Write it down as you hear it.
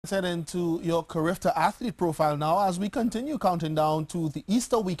Let's head into your Carifta athlete profile now as we continue counting down to the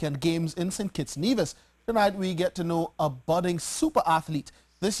Easter weekend games in St. Kitts Nevis. Tonight we get to know a budding super athlete.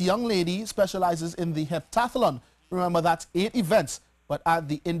 This young lady specializes in the Heptathlon. Remember, that's 8 events, but add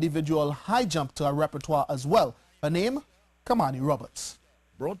the individual high jump to her repertoire as well. Her name, Khamani Roberts.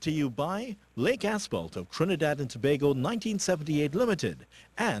 Brought to you by Lake Asphalt of Trinidad and Tobago 1978 Limited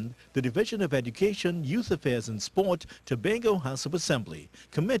and the Division of Education, Youth Affairs and Sport, Tobago House of Assembly,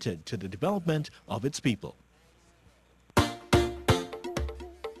 committed to the development of its people.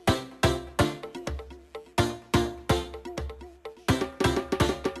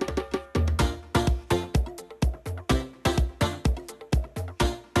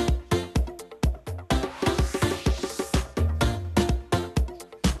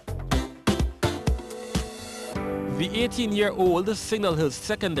 The 18-year-old Signal Hills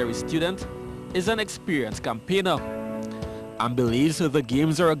secondary student is an experienced campaigner and believes the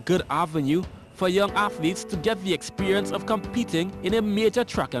games are a good avenue for young athletes to get the experience of competing in a major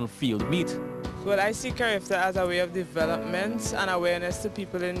track and field meet. Well, I see Carifta as a way of development and awareness to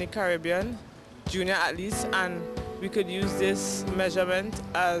people in the Caribbean, junior athletes, and we could use this measurement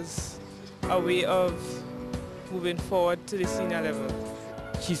as a way of moving forward to the senior level.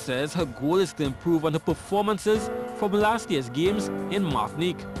 She says her goal is to improve on her performances from last year's games in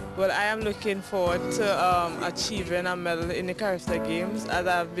Martinique. Well, I am looking forward to achieving a medal in the Carifta Games as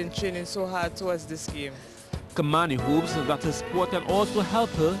I've been training so hard towards this game. Khamani hopes that her sport can also help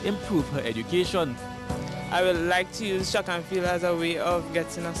her improve her education. I would like to use track and field as a way of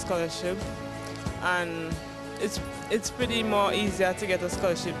getting a scholarship, and it's pretty more easier to get a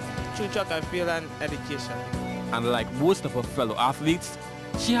scholarship through track and field and education. And like most of her fellow athletes,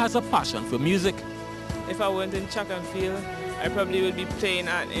 she has a passion for music. If I went in track and field, I probably would be playing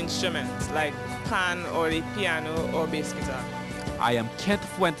an instrument like pan or the piano or bass guitar. I am Kent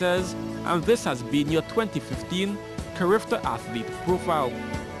Fuentes, and this has been your 2015 Carifta Athlete Profile.